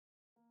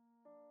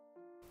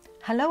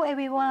Hello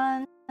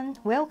everyone!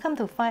 Welcome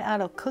to 5 Art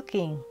of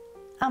Cooking.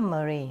 I'm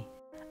Marie.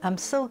 I'm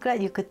so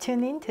glad you could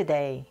tune in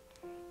today.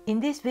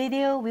 In this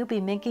video, we'll be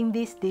making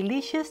these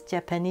delicious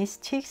Japanese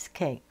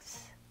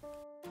cheesecakes.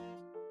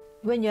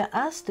 When you're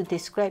asked to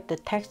describe the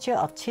texture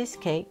of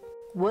cheesecake,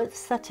 words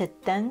such as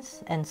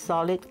dense and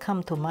solid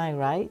come to mind,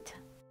 right?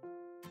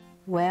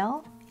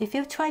 Well, if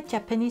you've tried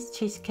Japanese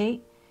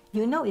cheesecake,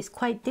 you know it's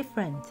quite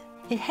different.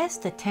 It has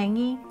the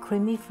tangy,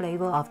 creamy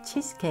flavor of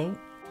cheesecake,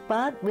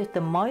 but with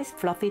the moist,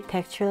 fluffy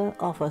texture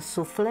of a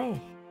souffle.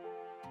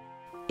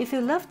 If you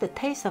love the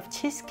taste of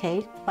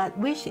cheesecake but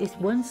wish it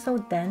weren't so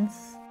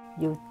dense,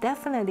 you'll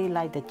definitely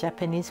like the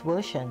Japanese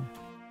version.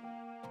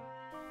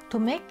 To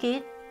make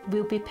it,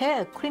 we'll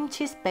prepare a cream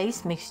cheese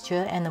based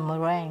mixture and a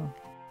meringue.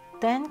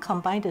 Then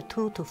combine the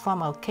two to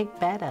form our cake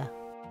batter.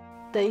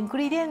 The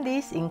ingredient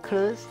list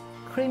includes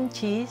cream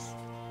cheese,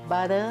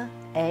 butter,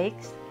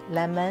 eggs,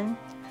 lemon,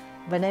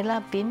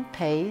 vanilla bean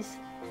paste,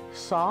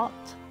 salt,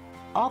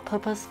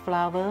 all-purpose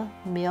flour,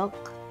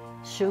 milk,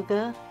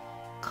 sugar,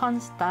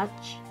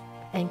 cornstarch,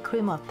 and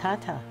cream of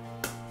tartar.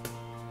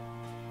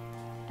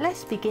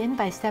 Let's begin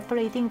by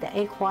separating the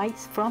egg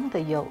whites from the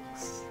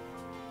yolks.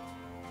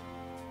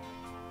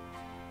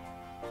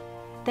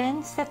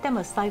 Then set them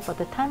aside for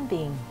the time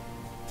being.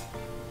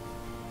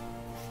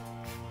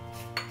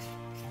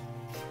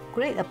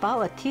 Grate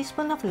about a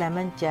teaspoon of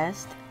lemon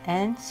zest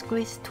and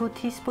squeeze 2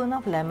 teaspoons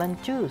of lemon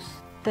juice.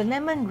 The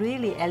lemon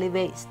really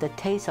elevates the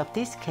taste of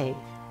this cake,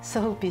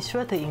 so be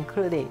sure to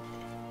include it.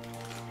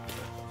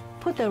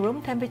 Put the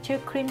room temperature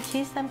cream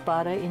cheese and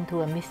butter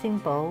into a mixing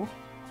bowl.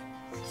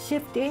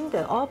 Shift in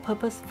the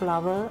all-purpose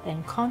flour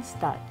and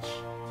cornstarch.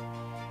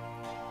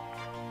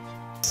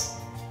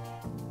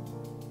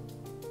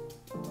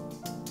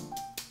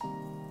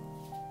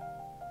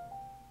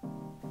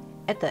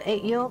 Add the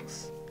egg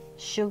yolks,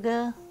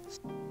 sugar,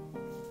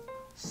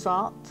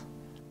 salt,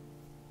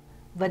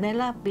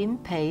 vanilla bean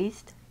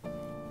paste,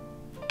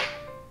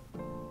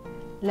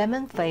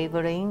 lemon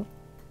flavoring,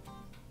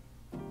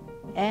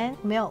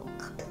 and milk.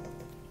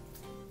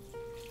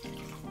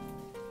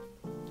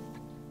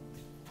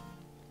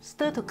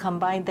 Stir to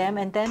combine them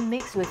and then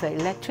mix with an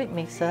electric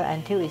mixer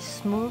until it's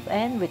smooth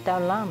and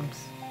without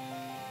lumps.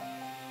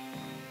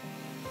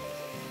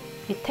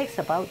 It takes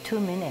about 2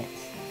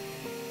 minutes.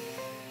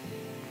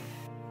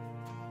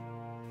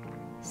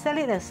 Set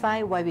it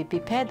aside while we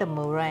prepare the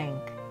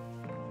meringue.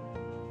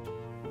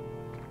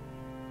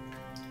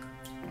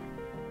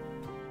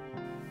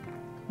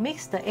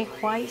 Mix the egg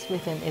whites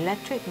with an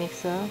electric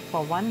mixer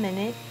for 1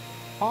 minute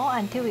or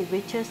until it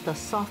reaches the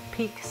soft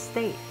peak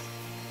state.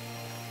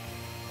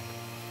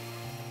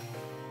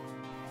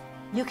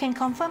 You can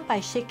confirm by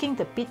shaking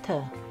the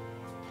beater.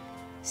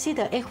 See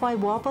the egg white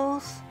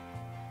wobbles?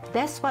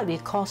 That's what we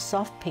call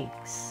soft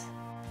peaks.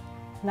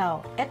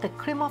 Now add the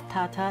cream of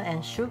tartar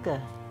and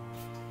sugar.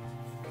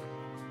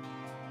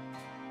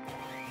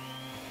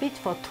 Beat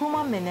for 2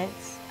 more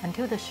minutes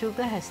until the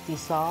sugar has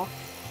dissolved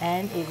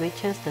and it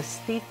reaches the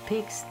stiff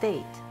peak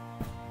state.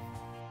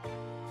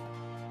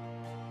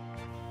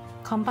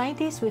 Combine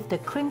this with the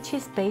cream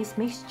cheese based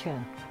mixture.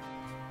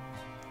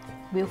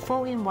 We'll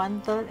fold in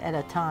 1/3 at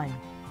a time.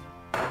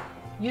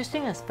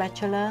 Using a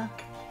spatula,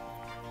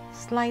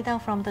 slide down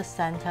from the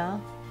center,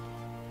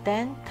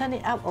 then turn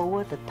it up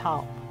over the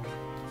top.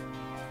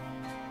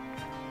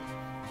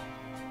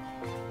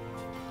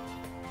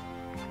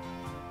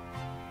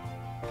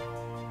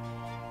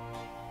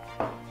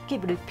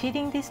 Keep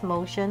repeating this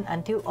motion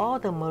until all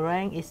the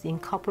meringue is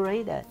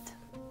incorporated.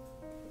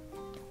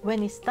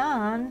 When it's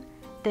done,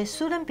 there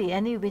shouldn't be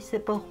any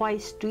visible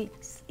white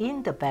streaks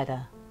in the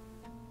batter.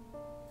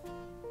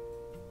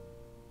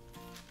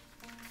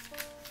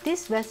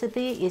 This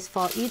recipe is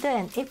for either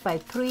an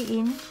 8x3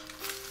 inch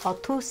or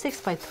 2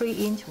 6x3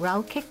 inch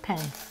round cake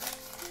pans.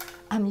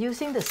 I'm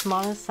using the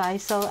smaller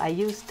size, so I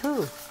use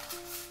 2.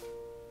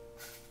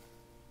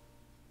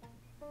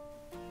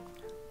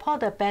 Pour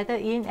the batter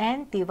in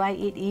and divide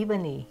it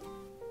evenly.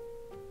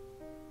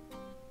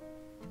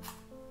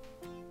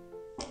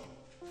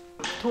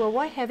 To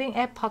avoid having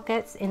air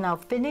pockets in our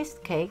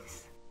finished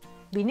cakes,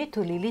 we need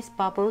to release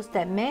bubbles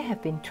that may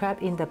have been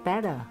trapped in the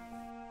batter.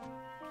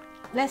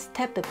 Let's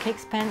tap the cake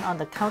pan on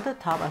the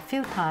countertop a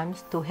few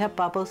times to help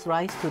bubbles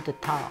rise to the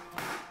top.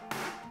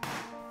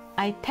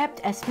 I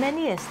tapped as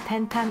many as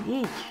 10 times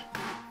each.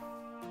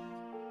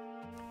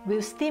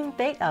 We'll steam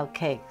bake our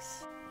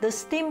cakes. The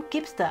steam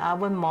keeps the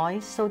oven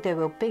moist so they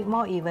will bake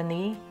more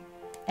evenly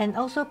and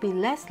also be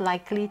less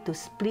likely to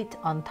split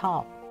on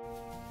top.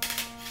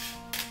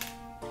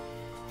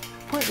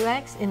 Put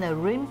rags in a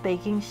rimmed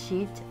baking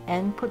sheet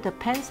and put the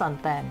pans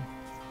on them.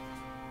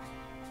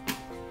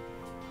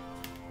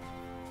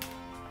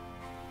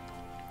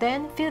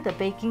 Then fill the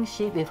baking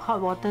sheet with hot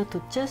water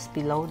to just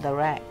below the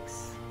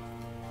rags.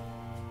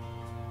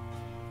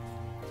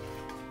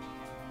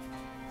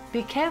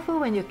 Be careful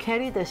when you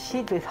carry the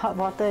sheet with hot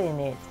water in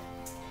it.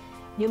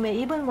 You may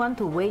even want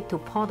to wait to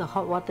pour the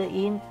hot water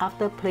in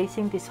after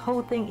placing this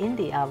whole thing in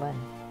the oven.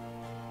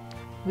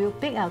 We'll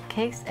bake our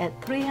cakes at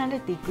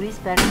 300 degrees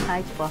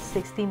Fahrenheit for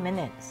 60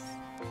 minutes.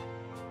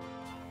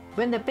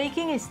 When the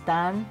baking is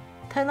done,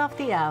 turn off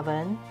the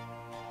oven.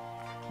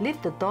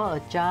 Leave the door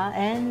ajar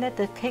and let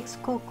the cakes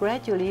cook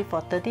gradually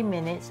for 30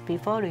 minutes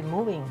before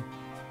removing.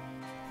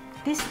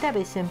 This step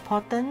is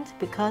important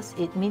because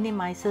it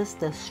minimizes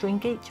the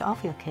shrinkage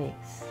of your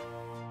cakes.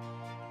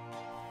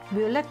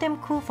 We'll let them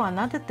cool for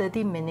another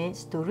 30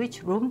 minutes to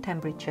reach room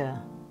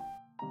temperature.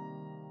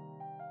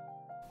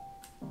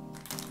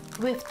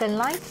 With the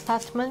light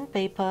parchment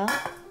paper,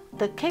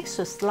 the cakes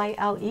should slide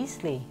out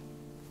easily.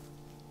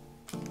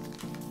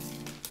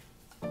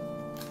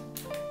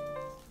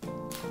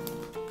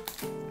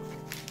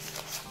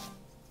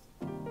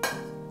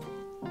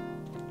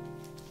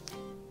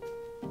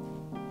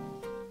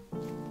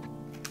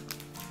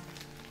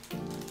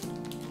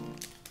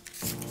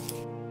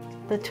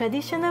 The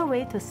traditional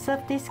way to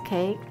serve this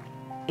cake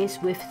is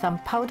with some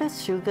powdered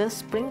sugar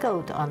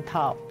sprinkled on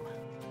top.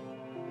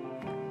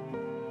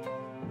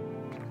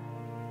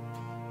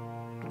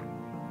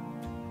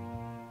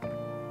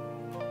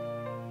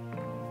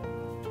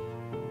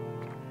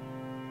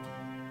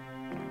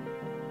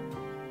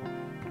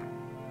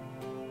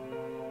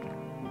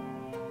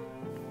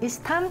 It's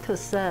time to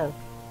serve.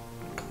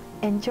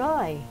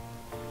 Enjoy!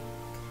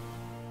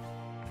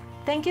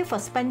 Thank you for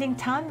spending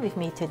time with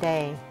me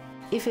today.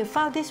 If you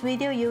found this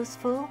video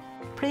useful,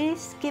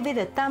 please give it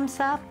a thumbs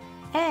up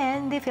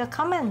and leave your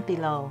comment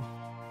below.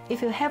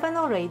 If you haven't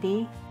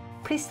already,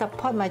 please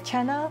support my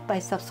channel by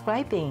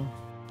subscribing.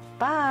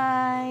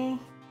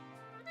 Bye!